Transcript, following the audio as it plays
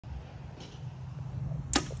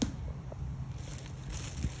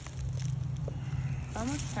How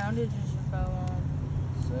much poundage is your bow on?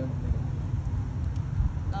 70.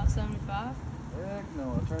 Not 75? Heck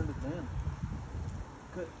no, I turned it down.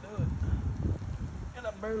 Couldn't do it. And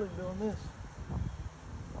I'm barely doing this.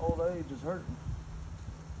 Old age is hurting.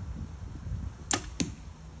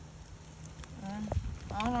 I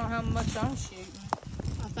don't know how much I'm shooting.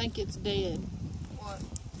 I think it's dead. What?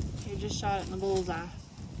 You just shot it in the bullseye.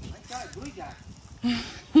 That guy, blue guy. What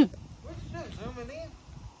you do, zooming in?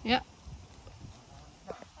 Yep.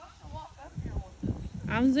 I should walk up here with this.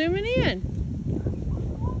 I'm zooming in.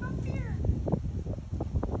 Walk up here.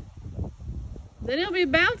 Then it'll be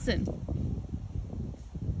bouncing.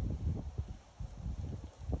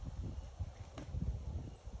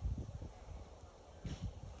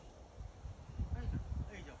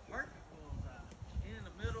 There's a perfect bullseye in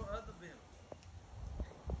the middle of the bill.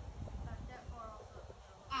 Not that far off the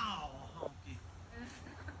Oh, honky.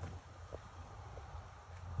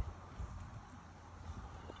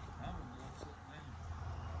 I'm gonna sit down.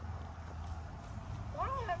 Why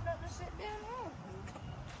don't I have nothing to sit down on?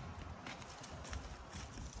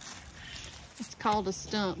 It's called a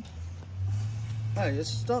stump Hey,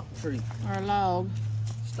 it's a stump tree. or a log.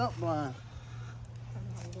 Stump blind.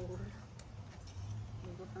 Oh, Lord.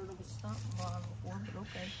 Never heard of a stump blind before, but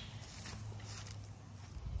okay.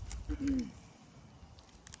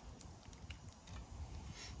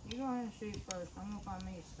 You go ahead and shoot first. I'm gonna find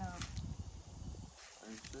me a stump. Are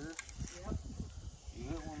you serious? Yep. You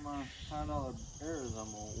hit one of my $5 arrows,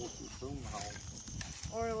 I'm gonna whoop your boom hole.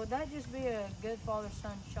 Or would that just be a good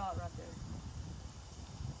father-son shot right there?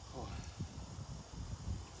 Oh.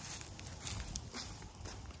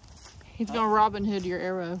 He's gonna Robin Hood your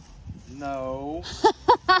arrow. No.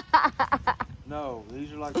 No,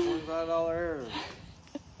 these are like $25 arrows.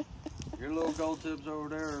 Your little gold tips over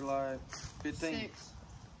there are like 15. 6.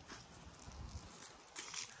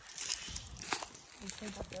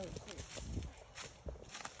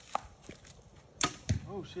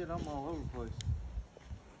 Oh shit, I'm all over the place.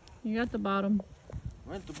 You got the bottom.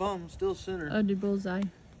 Went the bum, still center. Oh, the bullseye.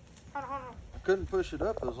 Hold on. I couldn't push it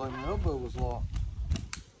up. It was like my elbow was locked.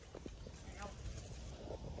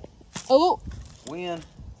 Oh! Win.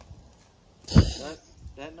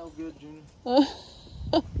 That no good, Junior.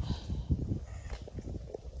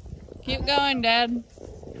 Keep going, Dad. No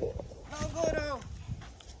good, oh.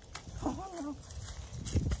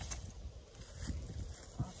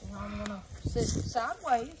 I'm gonna sit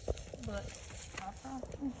sideways, but I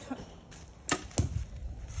probably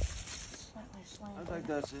slightly slant. I think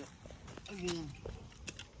that's it. Again.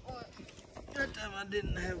 That time I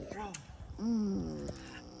didn't have a problem.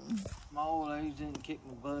 My old age didn't kick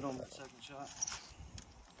my butt on the second shot.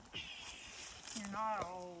 You're not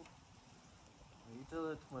old. You tell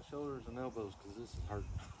that to my shoulders and elbows because this is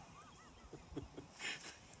hurting.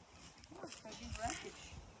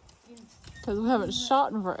 Because we haven't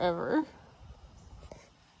shot in forever.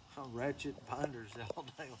 I'll ratchet binders all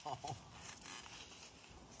day long.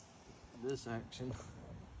 This action.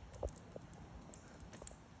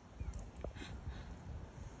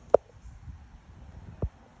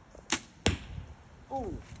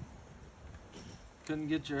 Oh! Couldn't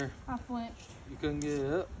get your. I flinched. You couldn't get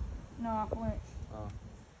it up. No, I flinched. Oh,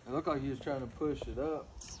 it looked like you was trying to push it up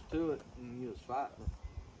to it, and you was fighting it.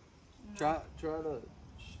 No. Try to.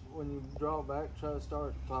 When you draw back, try to start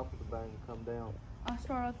at the top of the bag and come down. I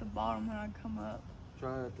start at the bottom when I come up.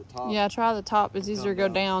 Try at the top. Yeah, try the top. It's easier to go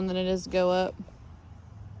down than it is to go up.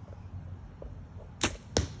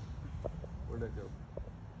 Where'd that go?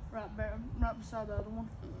 Right beside the other one.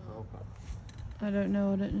 Okay. I don't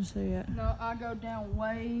know. I didn't see it. No, I go down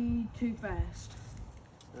way too fast.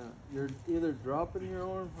 Yeah, you're either dropping your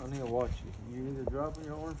arm. I need to watch you. You're either dropping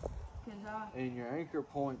your arm, and your anchor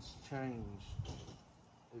points change.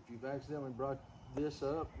 If you've accidentally brought this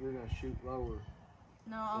up, you're gonna shoot lower.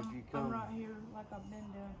 No, I'm right here like I've been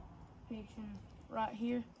doing. Pitching right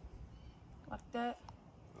here, like that.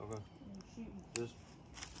 Okay. And shooting. Just.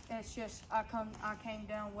 It's just I came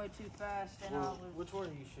down way too fast and I was. Which one are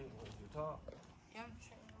you shooting with? Your top? Yeah, I'm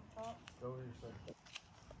shooting on top. Go over your second.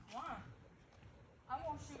 Why? I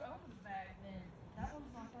won't shoot over the bag then. That was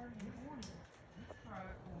my 30 and 40. Try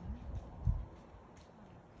it for me.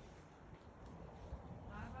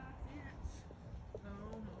 Bye-bye fence. No.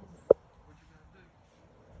 What you gonna do?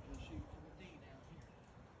 Just shoot from the D down here.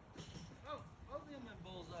 Oh, both of them in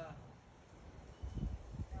bullseye.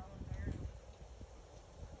 That was there.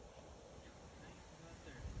 Right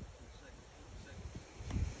there. Second.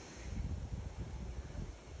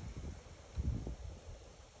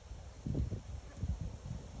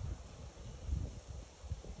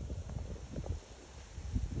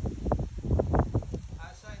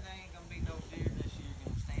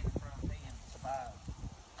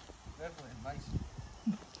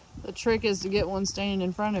 trick is to get one standing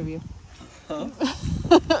in front of you. Huh?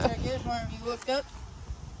 Check this one. You look up,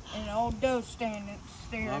 and an old doe staring at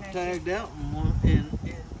you. I've tagged out in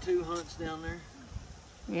 2 hunts down there.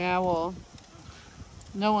 Yeah, well,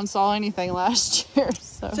 no one saw anything last year,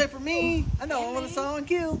 so. Except for me. I know I would have saw and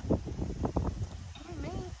killed.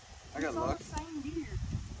 I got saw lucky. the same deer.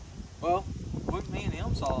 Well, me and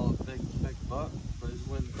him saw a big buck, but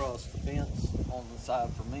he went across the fence on the side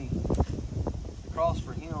for me. He crossed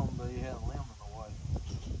for him, but he had a limb in the way.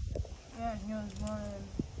 Yeah, he was running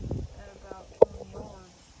at about 20 yards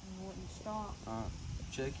and wouldn't stop. Alright,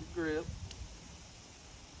 check your grip.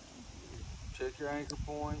 Check your anchor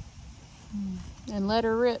point. And let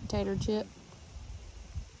her rip, Tater Chip.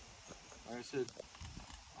 Like I said,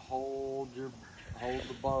 hold the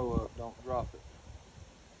bow up, don't drop it.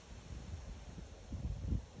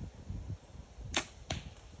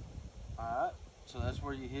 Alright, so that's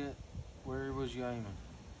where you hit. Where was you aiming?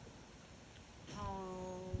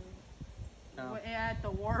 At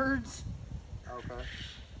the words. Okay.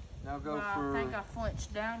 Now go Well, for. I think I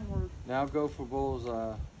flinched downward. Now go for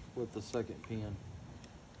bullseye with the second pin,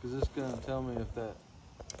 because it's gonna tell me if that.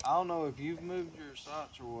 I don't know if you've moved your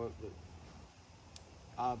sights or what, but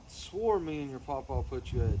I swore me and your pawpaw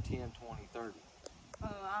put you at 10, 20, 30.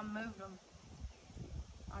 I moved them.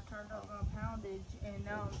 I turned up my poundage, and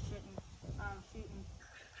now I'm shooting.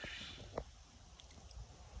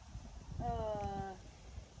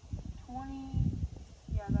 20.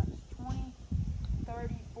 Yeah, that's 20,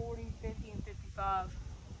 30, 40, 50, and 55.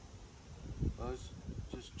 Let's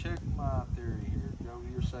just check my theory here. Go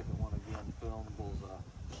to your second one again. Put on the bullseye.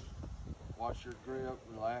 Watch your grip.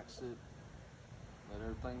 Relax it. Let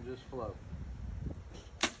everything just flow.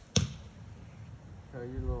 Okay,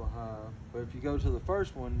 you're a little high, but if you go to the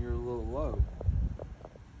first one, you're a little low.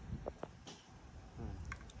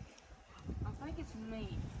 I think it's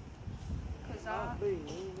me.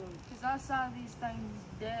 Because I saw these things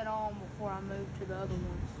dead on before I moved to the other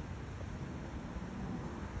ones.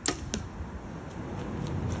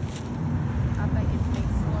 I think it's me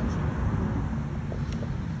slunging.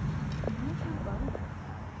 Where's your bow?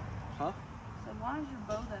 Huh? So why is your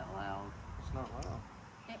bow that loud? It's not loud.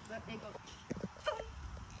 It goes.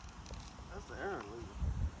 That's the arrow leaving.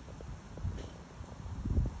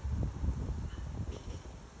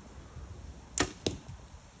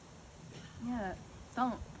 Yeah, that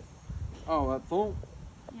thump. Oh, that thump?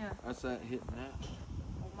 Yeah. That's that hitting that.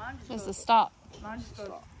 Well, mine just Just a goes. stop. Mine just goes.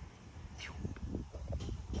 Stop.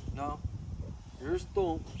 No, yours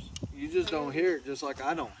thumps. You just don't hear it, just like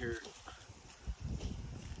I don't hear it.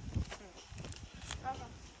 Okay.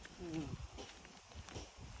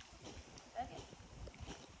 Okay.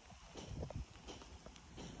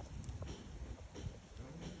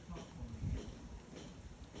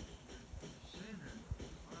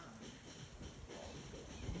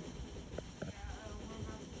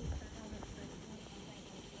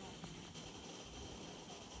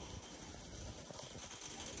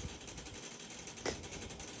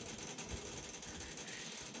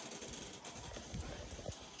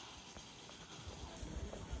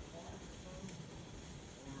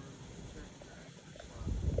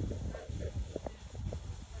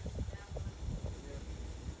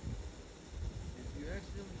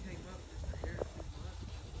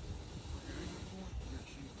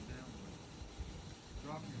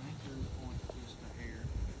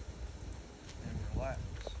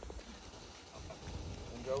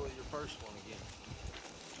 Go with your first one again.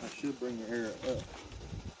 I should bring your arrow up.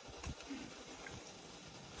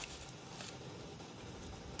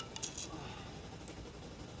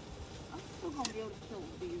 I'm still gonna be able to kill a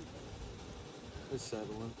deer. It's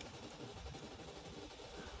settling.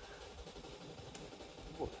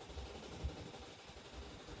 What?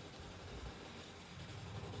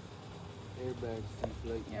 Airbag's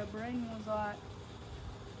deflating. Yeah, Braden was like,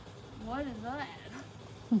 "What is that?"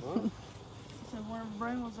 What? So when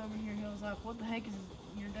Braden was over here, he was like, "What the heck is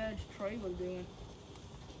your dad's trailer doing?"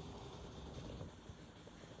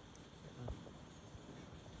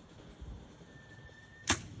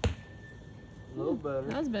 A little better.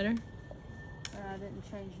 That was better. And I didn't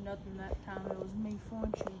change nothing that time. It was me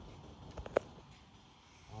flinching.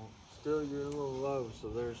 Well, still, you're a little low, so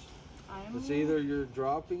there's. I am. It's either you're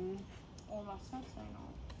dropping. Or my sense ain't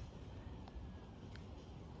on.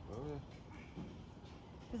 Okay.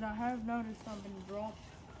 Because I have noticed I've been dropped.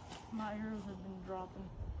 My arrows have been dropping.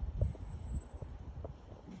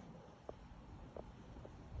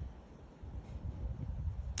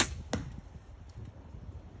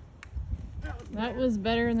 That was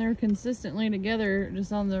better, and they're consistently together,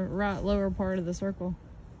 just on the right lower part of the circle.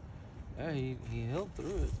 Yeah, he held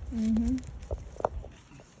through it. Mm-hmm.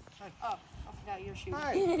 Oh, I forgot your shoe.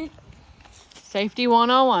 Hey. Safety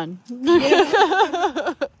 101.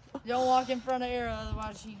 Don't walk in front of Arrow,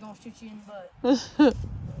 otherwise she's gonna shoot you in the butt.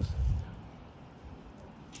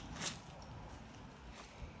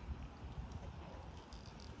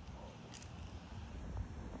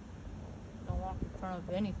 Don't walk in front of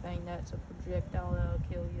anything that's a projectile that'll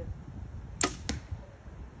kill you.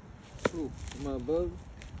 Ooh, am I above?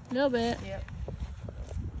 A little bit. Yep.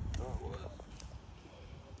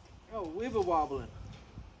 Oh, wibble wobbling.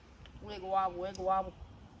 Wiggle wobble, wiggle wobble.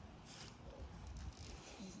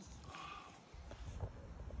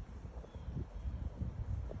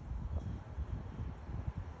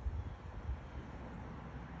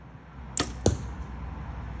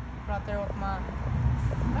 Right there with mine.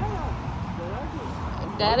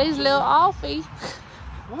 Daddy's little offie.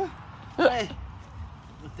 What? Hey.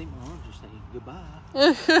 I think my arms are saying goodbye. Oh,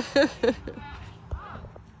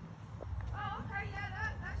 okay, yeah,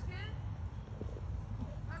 that's good.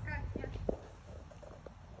 Okay, yeah.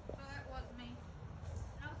 So that was me.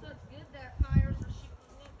 Also, it's good that my arrows are shooting a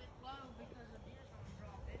little bit low because the deer's gonna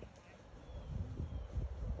drop anyway.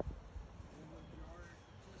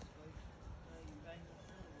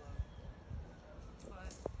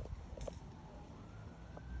 But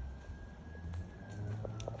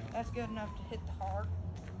that's good enough to hit the hard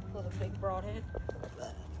with a big broadhead.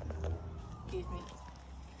 Excuse me.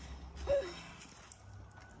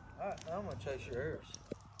 Alright, I'm gonna chase your arrows.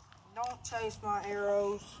 Don't chase my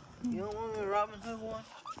arrows. You don't want me to Robin Hood one?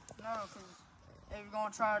 No, because if you're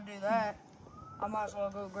going to try to do that, I might as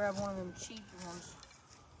well go grab one of them cheap ones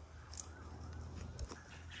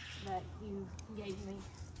that you gave me.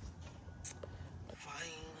 Fine.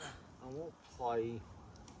 I won't play. Let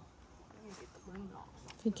me get the green off.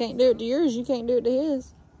 If you can't do it to yours, you can't do it to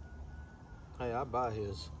his. Hey, I buy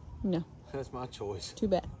his. No. That's my choice. Too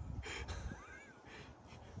bad.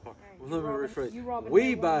 Well, let me rephrase. you Robin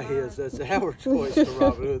We Hood buy one of his. That's our choice to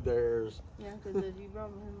Robin Hood theirs. Yeah, because if you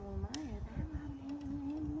Robin Hood one of mine,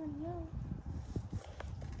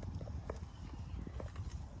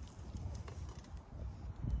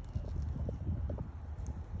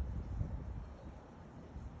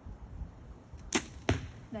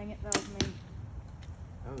 dang it, that was me.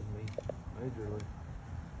 That was me. Majorly.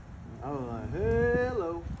 I was like,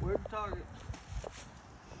 hello, where's the target?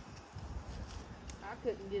 I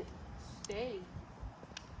couldn't get steady.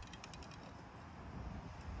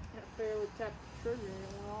 I barely tapped the trigger and it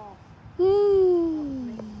went off. That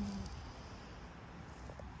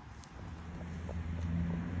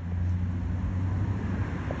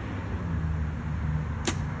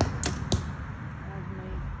was me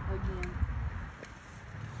again.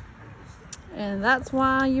 And that's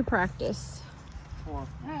why you practice. Come on.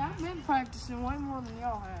 Hey, I've been practicing way more than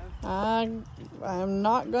y'all have. I'm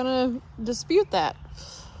not gonna dispute that.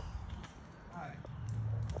 Alright.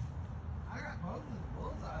 I got both of the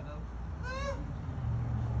bullseye though.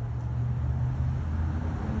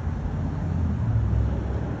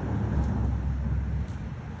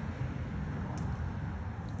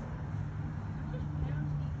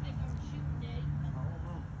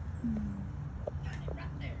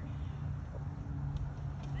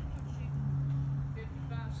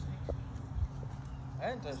 I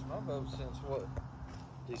hadn't touched my boat since what?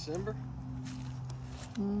 December?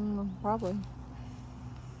 Probably.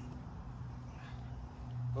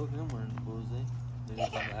 Both of them were in the bullseye. They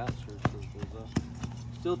just on the outskirts of the bullseye.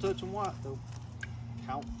 Still touching white though.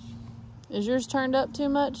 Counts. Is yours turned up too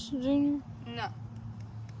much, Junior? No.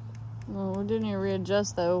 Well, we do need to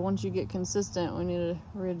readjust though. Once you get consistent, we need to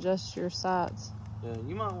readjust your sights. Yeah,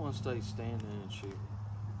 you might want to stay standing and shoot.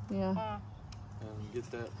 Yeah. And get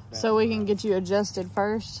that. So we can get you adjusted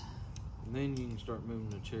first. And then you can start moving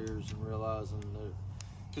the chairs and realizing that.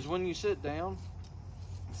 Because when you sit down,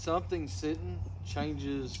 something sitting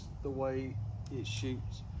changes the way it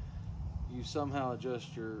shoots. You somehow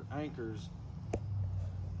adjust your anchors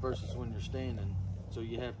versus when you're standing. So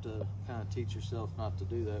you have to kind of teach yourself not to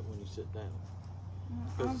do that when you sit down.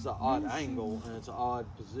 Because it's an odd angle and it's an odd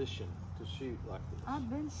position to shoot like this. I've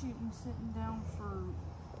been shooting sitting down for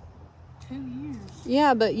 2 years.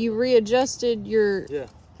 Yeah, but you readjusted your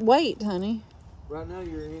weight, honey. Right now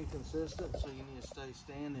you're inconsistent, so you need to stay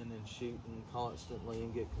standing and shooting constantly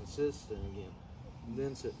and get consistent again. And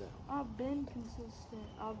then sit down. I've been consistent.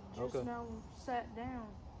 I've just now sat down.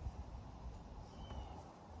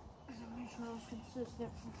 I made sure I was consistent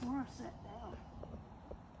before I sat down.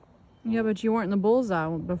 Yeah, but you weren't in the bullseye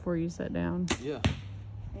before you sat down. Yeah.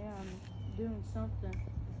 Yeah, I'm doing something.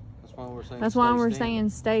 That's why we're saying. That's why we're saying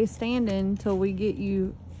stay standing until we get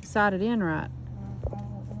you sighted in right. I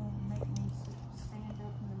don't want to make me stand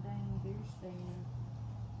up in the dang deer stand.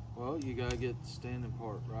 you gotta get the standing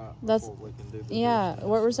part right That's, before we can do the yeah, business.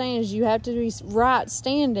 what we're saying is you have to be right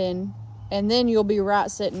standing, and then you'll be right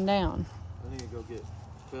sitting down. I need to go get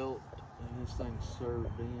felt, and this thing's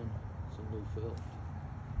served in some new felt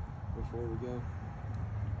before we go.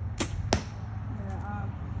 Yeah, I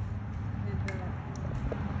did that.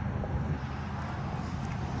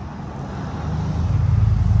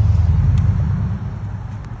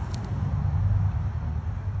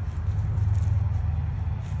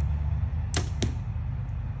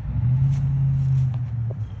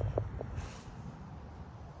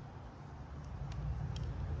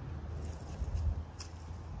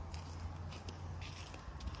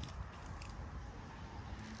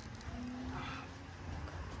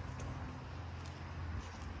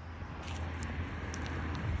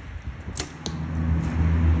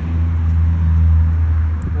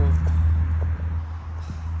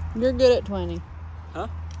 You're good at 20. Huh?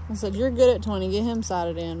 I said, you're good at 20. Get him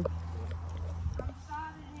sighted in. I'm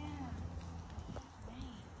sighted in.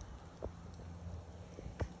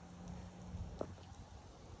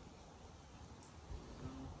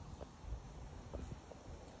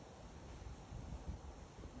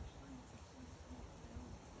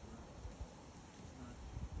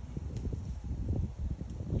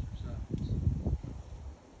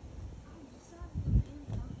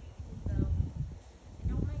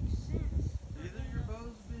 Either your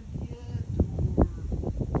bow's been hit or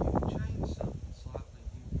you changed something slightly.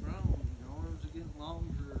 You've grown, your arms are getting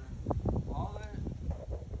longer. All that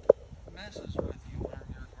messes with you when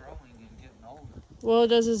you're growing and getting older. Well,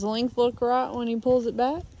 does his length look right when he pulls it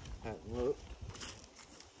back? Look.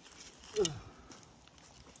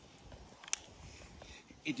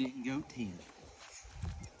 It didn't go 10.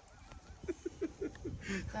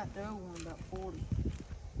 That doe one about 40.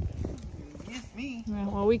 Yes, me. Yeah,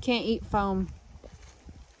 well, we can't eat foam.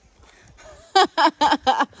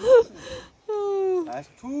 That's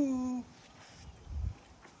true.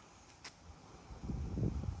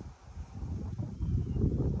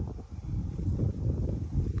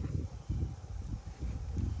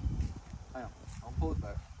 Hang on. I'll pull it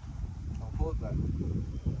back. I'll pull it back.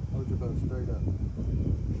 Hold your boat straight up.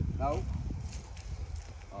 No.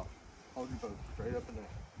 Oh, hold your boat straight up and down.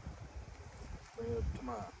 Bring it up to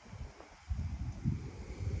mine.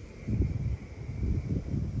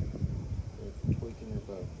 You're tweaking your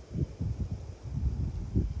boat.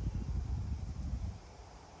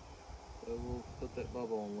 So we'll put that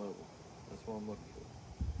bubble on level. That's what I'm looking for.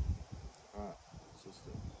 Alright, so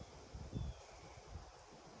still.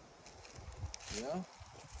 Yeah?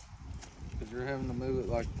 Because you're having to move it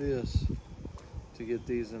like this to get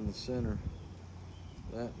these in the center.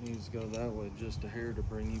 That needs to go that way just a hair to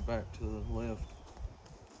bring you back to the left.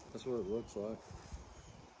 That's what it looks like.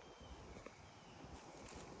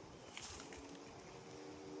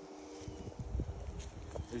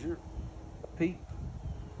 Is your peak?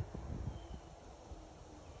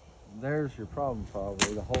 There's your problem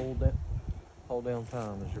probably. The whole down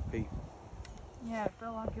time is your peak. Yeah, it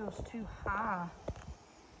felt like it was too high.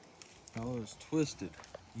 Oh, it's twisted.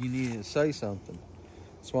 You need to say something.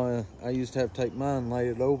 That's why I used to have to take mine, lay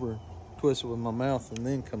it over, twist it with my mouth, and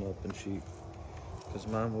then come up and shoot. Because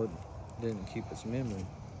mine didn't keep its memory.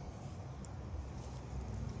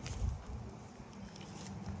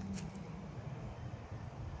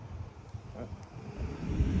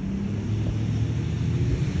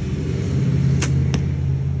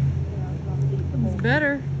 It's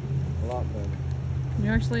better. A lot better.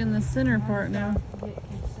 You're actually in the center part now. Get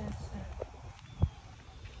consistent.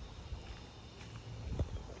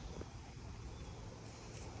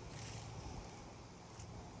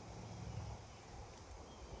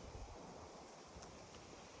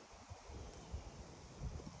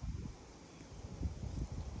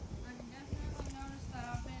 I can definitely notice that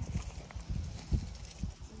I've been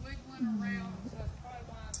wiggling around, so that's probably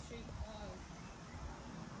why I'm shooting low.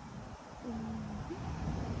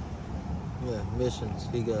 Yeah, missions.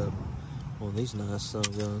 He got one of these nice sun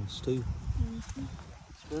guns too.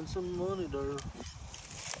 Spend some money there.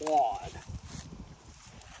 Quad.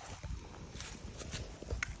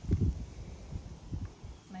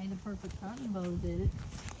 Made the perfect cotton bow, did it?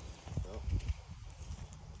 Yep.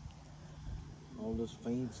 All this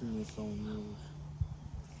fanciness on yours.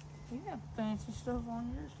 You have fancy stuff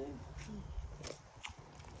on yours too.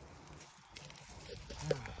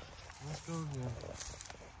 Let's go again.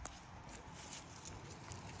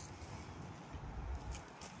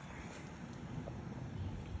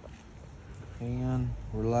 Hand,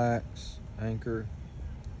 relax, anchor.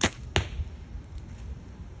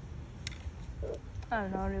 I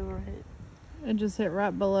don't know, it ever hit. It just hit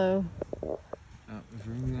right below. If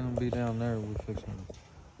you're gonna be down there, we're fixing to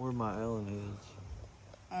Where my Allen is.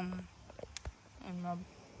 In my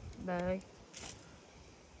bag.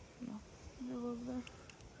 No, they're over there.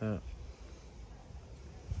 Yeah.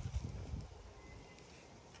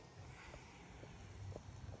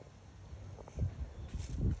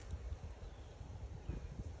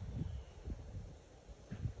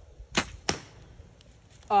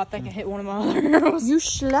 Oh, I think I hit one of my other arrows. You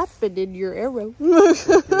slapped it in your arrow.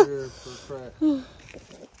 Check your ear for cracks.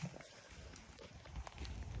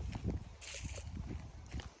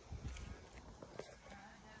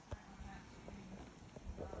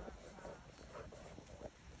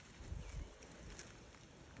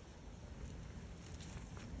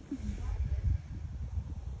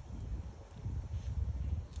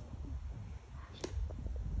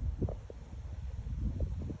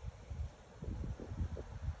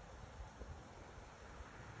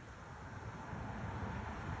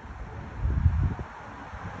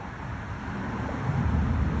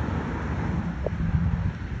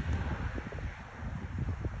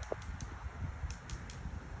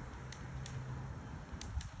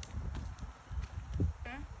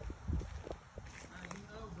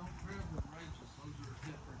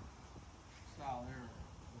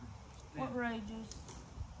 What rages?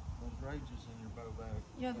 Those rages in your bow bag.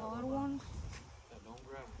 Yeah, the little ones. Yeah, don't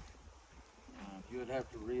grab them. You would have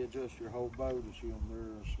to readjust your whole bow to shoot them.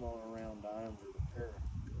 They're a smaller round diameter to carry.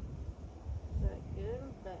 Is that good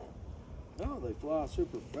or bad? No, they fly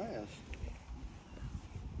super fast.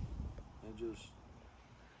 They just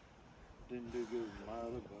didn't do good with my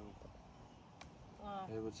other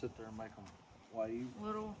bow. It would sit there and make them wave.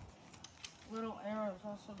 Little arrows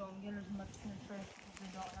also don't get as much penetration because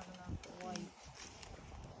they don't have enough weight.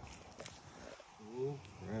 Oh,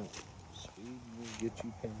 crap. Speed will get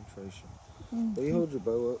you penetration. But you hold your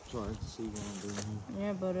bow up so I can see what I'm doing here.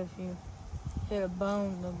 Yeah, but if you hit a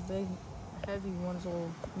bone, the big heavy ones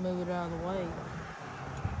will move it out of the way.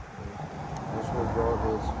 That's where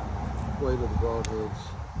broadheads, weight of the broadheads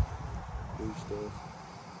do stuff.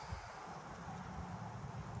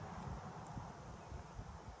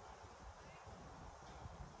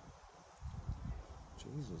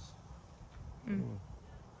 Jesus. I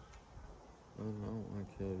don't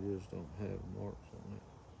like how yours don't have marks on it.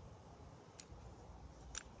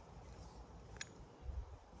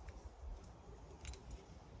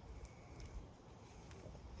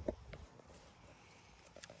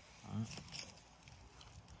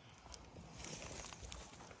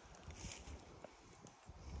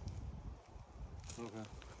 Okay.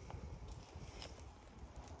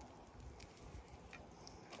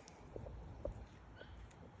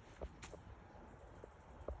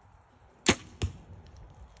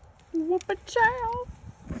 Whoop a chow.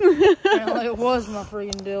 Apparently it was my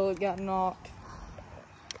freaking deal that got knocked.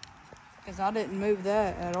 Because I didn't move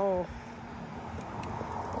that at all.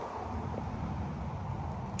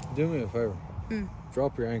 Do me a favor.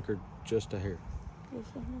 Drop your anchor just a hair.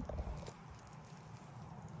 Just a hair.